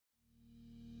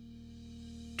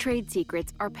trade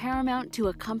secrets are paramount to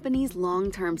a company's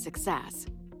long-term success.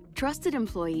 Trusted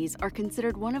employees are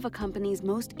considered one of a company's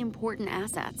most important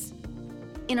assets.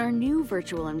 In our new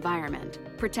virtual environment,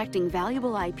 protecting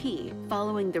valuable IP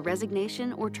following the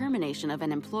resignation or termination of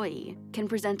an employee can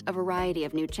present a variety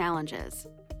of new challenges.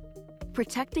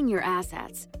 Protecting your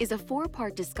assets is a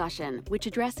four-part discussion which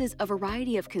addresses a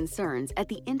variety of concerns at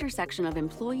the intersection of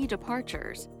employee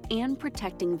departures and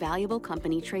protecting valuable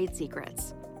company trade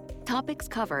secrets. Topics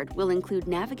covered will include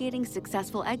navigating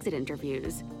successful exit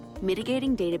interviews,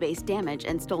 mitigating database damage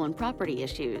and stolen property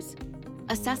issues,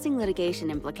 assessing litigation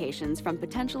implications from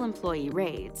potential employee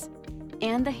raids,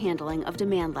 and the handling of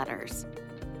demand letters.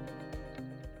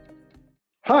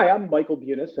 Hi, I'm Michael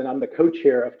Bunis, and I'm the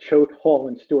co-chair of Choate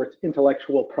Hall & Stewart's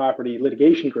Intellectual Property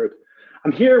Litigation Group.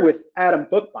 I'm here with Adam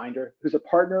Bookbinder, who's a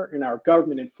partner in our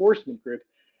Government Enforcement Group,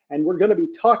 and we're going to be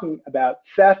talking about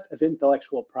theft of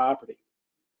intellectual property.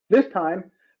 This time,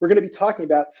 we're going to be talking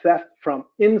about theft from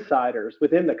insiders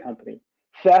within the company,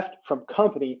 theft from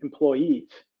company employees.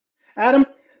 Adam,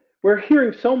 we're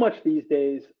hearing so much these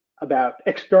days about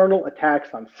external attacks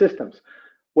on systems,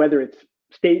 whether it's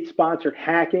state-sponsored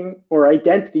hacking or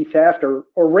identity theft or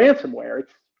ransomware.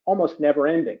 It's almost never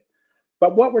ending.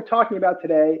 But what we're talking about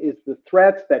today is the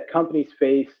threats that companies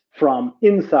face from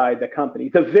inside the company,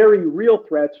 the very real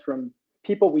threats from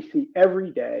people we see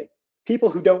every day,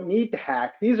 people who don't need to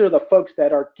hack. These are the folks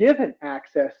that are given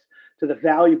access to the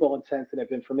valuable and sensitive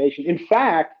information. In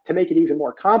fact, to make it even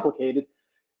more complicated,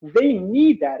 they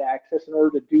need that access in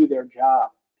order to do their job.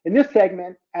 In this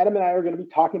segment, Adam and I are going to be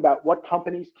talking about what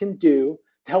companies can do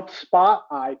to help spot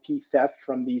IP theft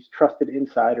from these trusted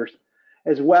insiders,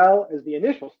 as well as the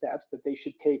initial steps that they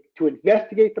should take to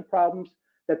investigate the problems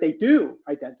that they do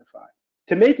identify.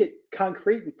 To make it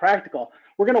concrete and practical,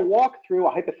 we're going to walk through a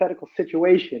hypothetical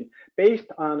situation based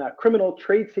on a criminal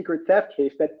trade secret theft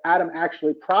case that Adam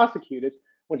actually prosecuted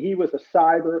when he was a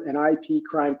cyber and IP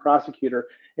crime prosecutor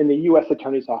in the U.S.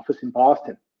 Attorney's Office in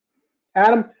Boston.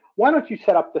 Adam, why don't you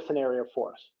set up the scenario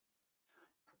for us?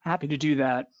 Happy to do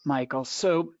that, Michael.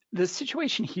 So the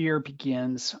situation here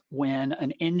begins when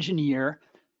an engineer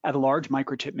at a large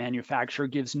microchip manufacturer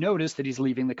gives notice that he's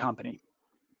leaving the company.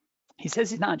 He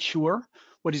says he's not sure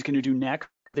what he's going to do next,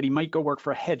 that he might go work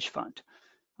for a hedge fund.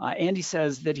 And he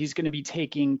says that he's going to be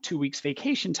taking 2 weeks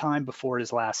vacation time before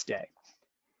his last day.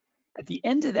 At the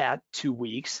end of that 2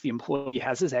 weeks, the employee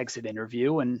has his exit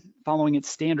interview, and following its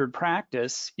standard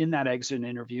practice in that exit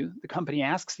interview, the company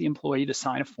asks the employee to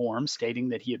sign a form stating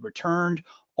that he had returned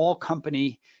all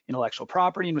company intellectual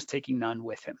property and was taking none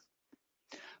with him.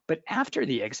 But after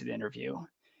the exit interview,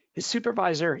 his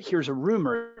supervisor hears a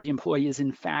rumor the employee is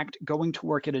in fact going to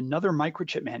work at another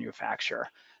microchip manufacturer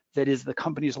that is the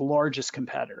company's largest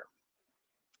competitor.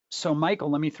 So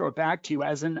Michael, let me throw it back to you.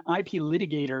 As an IP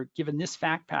litigator, given this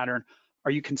fact pattern,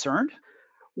 are you concerned?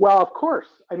 Well, of course.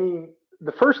 I mean,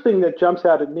 the first thing that jumps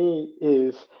out at me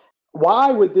is,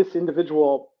 why would this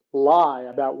individual lie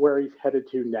about where he's headed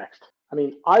to next? I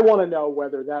mean, I want to know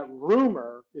whether that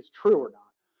rumor is true or not.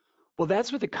 Well,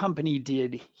 that's what the company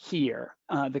did here.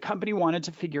 The company wanted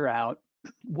to figure out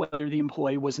whether the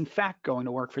employee was in fact going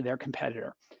to work for their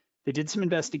competitor. They did some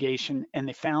investigation and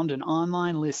they found an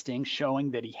online listing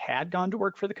showing that he had gone to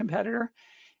work for the competitor,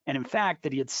 and in fact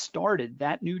that he had started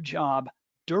that new job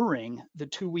during the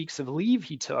 2 weeks of leave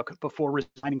he took before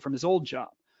resigning from his old job,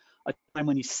 a time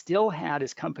when he still had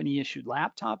his company issued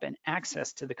laptop and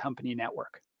access to the company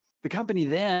network. The company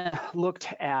then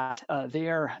looked at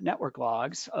their network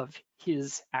logs of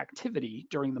his activity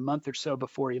during the month or so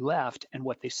before he left, and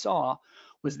what they saw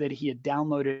was that he had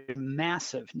downloaded a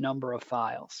massive number of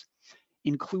files,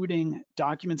 including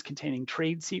documents containing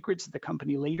trade secrets that the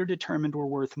company later determined were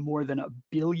worth more than $1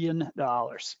 billion.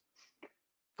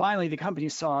 Finally, the company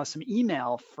saw some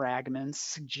email fragments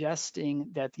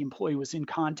suggesting that the employee was in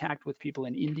contact with people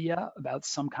in India about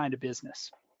some kind of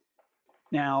business.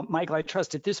 Now, Michael, I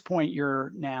trust at this point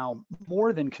you're now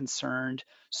more than concerned.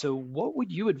 So what would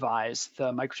you advise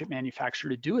the microchip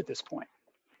manufacturer to do at this point?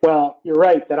 Well, you're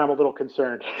right that I'm a little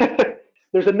concerned.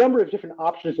 There's a number of different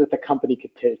options that the company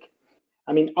could take.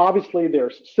 I mean, obviously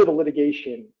there's civil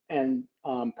litigation and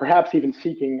perhaps even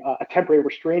seeking a temporary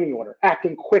restraining order.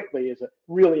 Acting quickly is a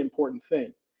really important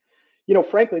thing. You know,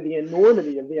 frankly, the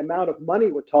enormity of the amount of money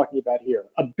we're talking about here,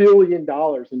 $1 billion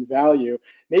in value,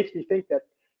 makes me think that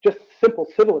just simple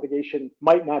civil litigation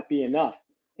might not be enough.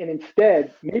 And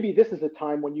instead, maybe this is a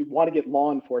time when you want to get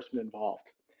law enforcement involved.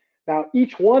 Now,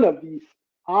 each one of these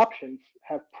options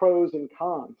have pros and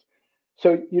cons.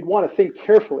 So you'd want to think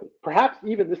carefully. Perhaps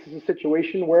even this is a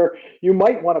situation where you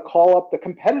might want to call up the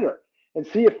competitor and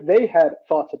see if they had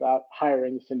thoughts about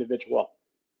hiring this individual.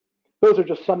 Those are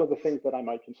just some of the things that I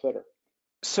might consider.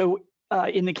 So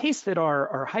in the case that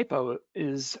our hypo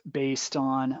is based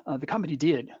on, the company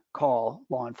did call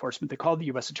law enforcement. They called the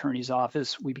U.S. Attorney's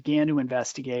Office. We began to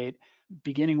investigate,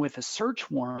 beginning with a search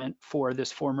warrant for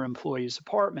this former employee's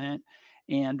apartment.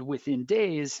 And within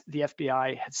days, the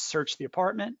FBI had searched the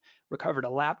apartment, recovered a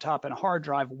laptop and a hard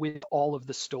drive with all of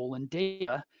the stolen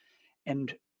data,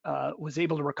 and was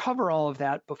able to recover all of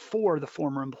that before the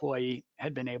former employee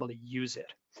had been able to use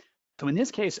it. So in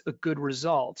this case, a good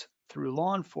result through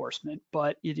law enforcement,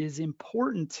 but it is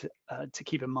important to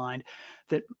keep in mind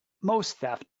that most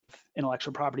theft of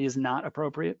intellectual property is not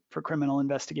appropriate for criminal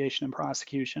investigation and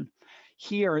prosecution.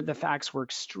 Here, the facts were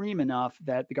extreme enough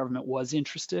that the government was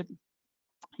interested.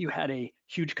 You had a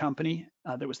huge company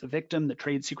that was the victim. The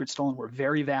trade secrets stolen were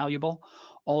very valuable.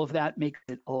 All of that makes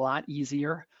it a lot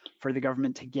easier for the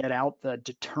government to get out the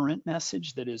deterrent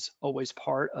message that is always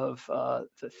part of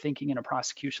the thinking in a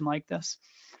prosecution like this.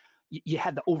 You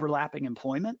had the overlapping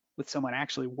employment with someone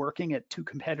actually working at two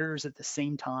competitors at the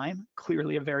same time,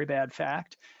 clearly a very bad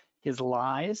fact. His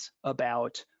lies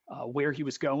about where he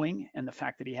was going and the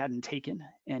fact that he hadn't taken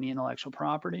any intellectual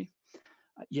property.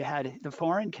 You had the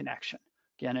foreign connection,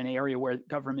 again, an area where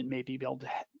government may be able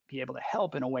to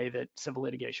help in a way that civil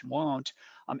litigation won't.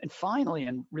 And finally,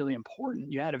 and really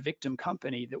important, you had a victim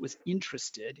company that was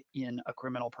interested in a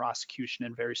criminal prosecution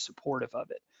and very supportive of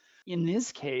it. In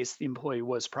this case, the employee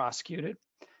was prosecuted.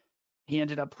 He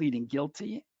ended up pleading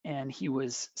guilty, and he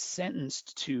was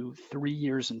sentenced to 3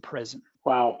 years in prison.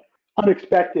 Wow.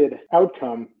 Unexpected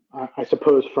outcome, I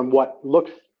suppose, from what looks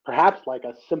perhaps like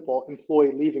a simple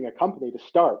employee leaving a company to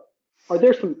start. Are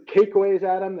there some takeaways,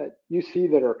 Adam, that you see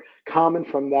that are common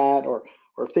from that, or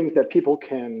things that people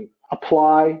can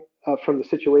apply from the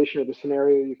situation or the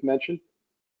scenario you've mentioned?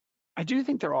 I do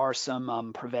think there are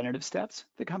some preventative steps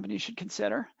the company should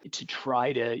consider to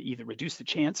try to either reduce the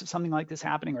chance of something like this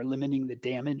happening or limiting the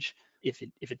damage if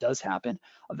it does happen.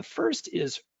 The first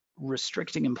is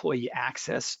restricting employee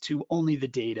access to only the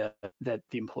data that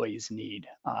the employees need.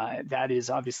 That is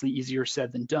obviously easier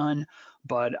said than done,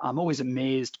 but I'm always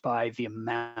amazed by the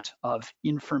amount of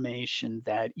information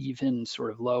that even sort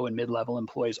of low and mid-level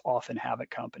employees often have at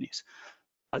companies.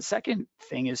 A second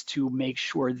thing is to make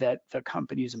sure that the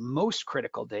company's most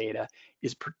critical data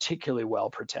is particularly well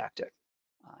protected.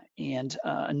 And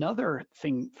another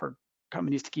thing for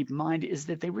companies to keep in mind is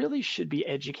that they really should be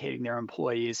educating their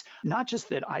employees, not just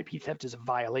that IP theft is a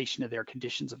violation of their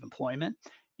conditions of employment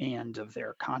and of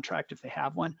their contract if they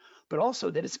have one, but also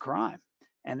that it's a crime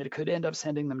and that it could end up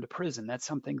sending them to prison. That's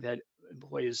something that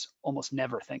employees almost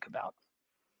never think about.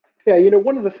 Yeah,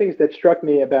 one of the things that struck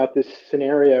me about this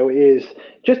scenario is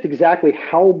just exactly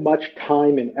how much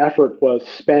time and effort was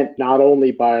spent not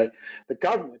only by the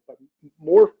government, but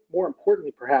more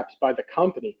importantly, perhaps by the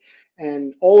company,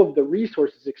 and all of the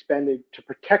resources expended to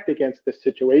protect against this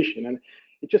situation. And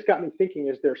it just got me thinking,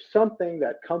 is there something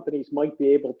that companies might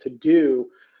be able to do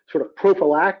sort of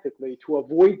prophylactically to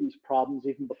avoid these problems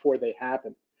even before they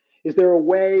happen? Is there a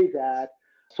way that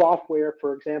software,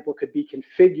 for example, could be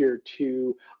configured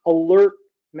to alert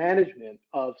management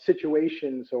of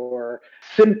situations or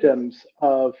symptoms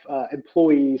of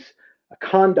employees'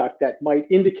 conduct that might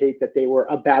indicate that they were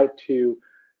about to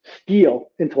steal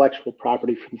intellectual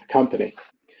property from the company?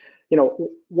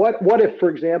 What if, for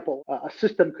example, a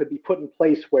system could be put in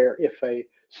place where if a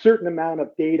certain amount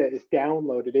of data is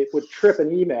downloaded, it would trip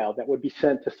an email that would be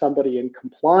sent to somebody in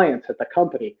compliance at the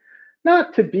company,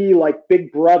 not to be like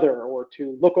Big Brother or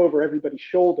to look over everybody's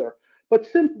shoulder, but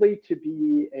simply to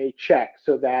be a check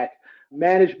so that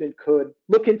management could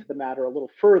look into the matter a little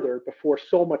further before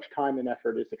so much time and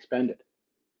effort is expended?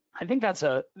 I think that's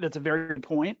a very good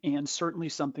point, and certainly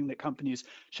something that companies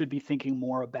should be thinking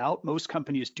more about. Most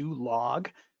companies do log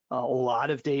a lot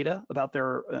of data about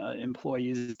their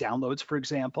employees' downloads, for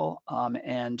example,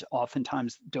 and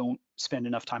oftentimes don't spend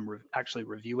enough time actually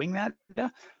reviewing that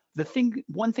data.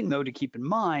 One thing though to keep in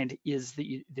mind is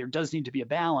that there does need to be a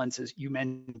balance, as you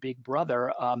mentioned, Big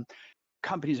Brother.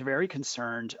 Companies are very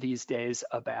concerned these days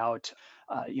about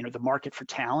the market for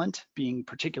talent being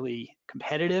particularly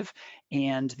competitive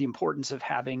and the importance of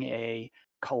having a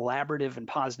collaborative and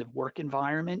positive work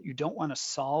environment. You don't want to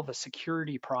solve a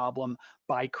security problem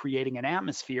by creating an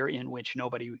atmosphere in which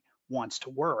nobody wants to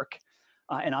work.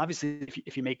 And obviously,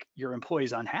 if you make your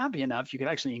employees unhappy enough, you could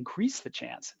actually increase the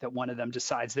chance that one of them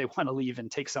decides they want to leave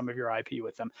and take some of your IP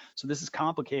with them. So this is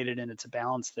complicated, and it's a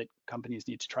balance that companies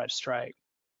need to try to strike.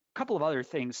 A couple of other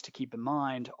things to keep in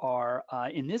mind are,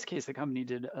 in this case, the company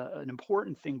did an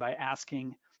important thing by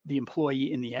asking the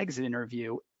employee in the exit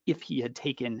interview if he had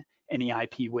taken any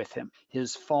IP with him.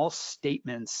 His false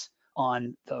statements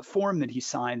on the form that he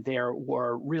signed there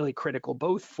were really critical,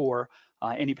 both for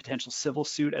any potential civil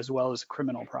suit as well as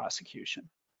criminal prosecution.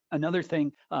 Another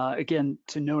thing, again,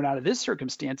 to note out of this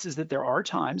circumstance is that there are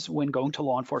times when going to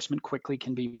law enforcement quickly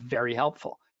can be very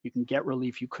helpful. You can get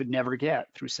relief you could never get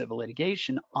through civil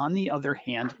litigation. On the other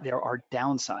hand, there are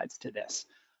downsides to this.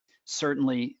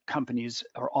 Certainly, companies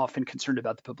are often concerned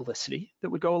about the publicity that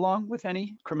would go along with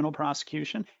any criminal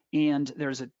prosecution, and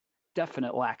there's a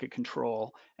definite lack of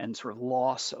control and sort of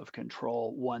loss of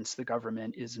control once the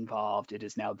government is involved. It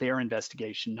is now their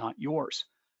investigation, not yours.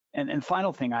 And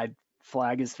final thing I'd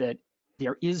flag is that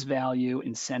there is value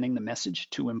in sending the message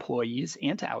to employees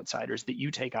and to outsiders that you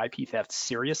take IP theft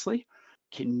seriously.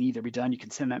 Can either be done. You can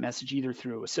send that message either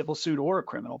through a civil suit or a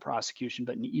criminal prosecution,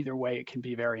 but in either way, it can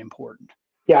be very important.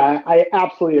 Yeah, I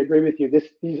absolutely agree with you.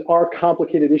 These are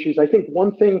complicated issues. I think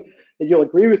one thing that you'll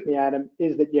agree with me, Adam,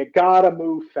 is that you gotta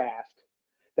move fast.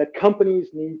 That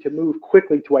companies need to move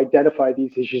quickly to identify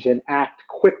these issues and act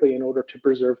quickly in order to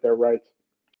preserve their rights.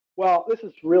 Well, this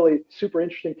is really a super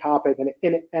interesting topic, and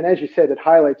as you said, it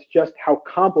highlights just how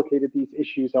complicated these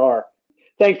issues are.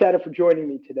 Thanks, Adam, for joining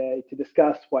me today to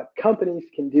discuss what companies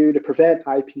can do to prevent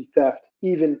IP theft,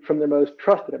 even from their most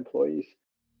trusted employees.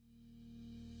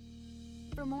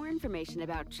 For more information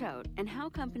about Choate and how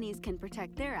companies can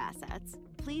protect their assets,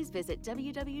 please visit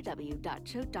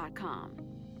www.choate.com.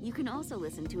 You can also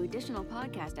listen to additional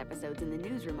podcast episodes in the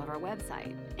newsroom of our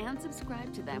website and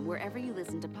subscribe to them wherever you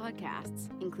listen to podcasts,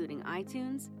 including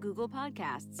iTunes, Google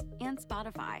Podcasts, and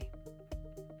Spotify.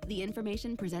 The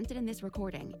information presented in this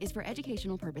recording is for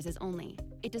educational purposes only.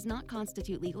 It does not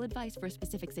constitute legal advice for a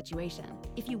specific situation.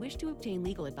 If you wish to obtain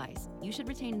legal advice, you should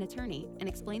retain an attorney and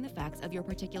explain the facts of your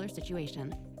particular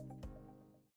situation.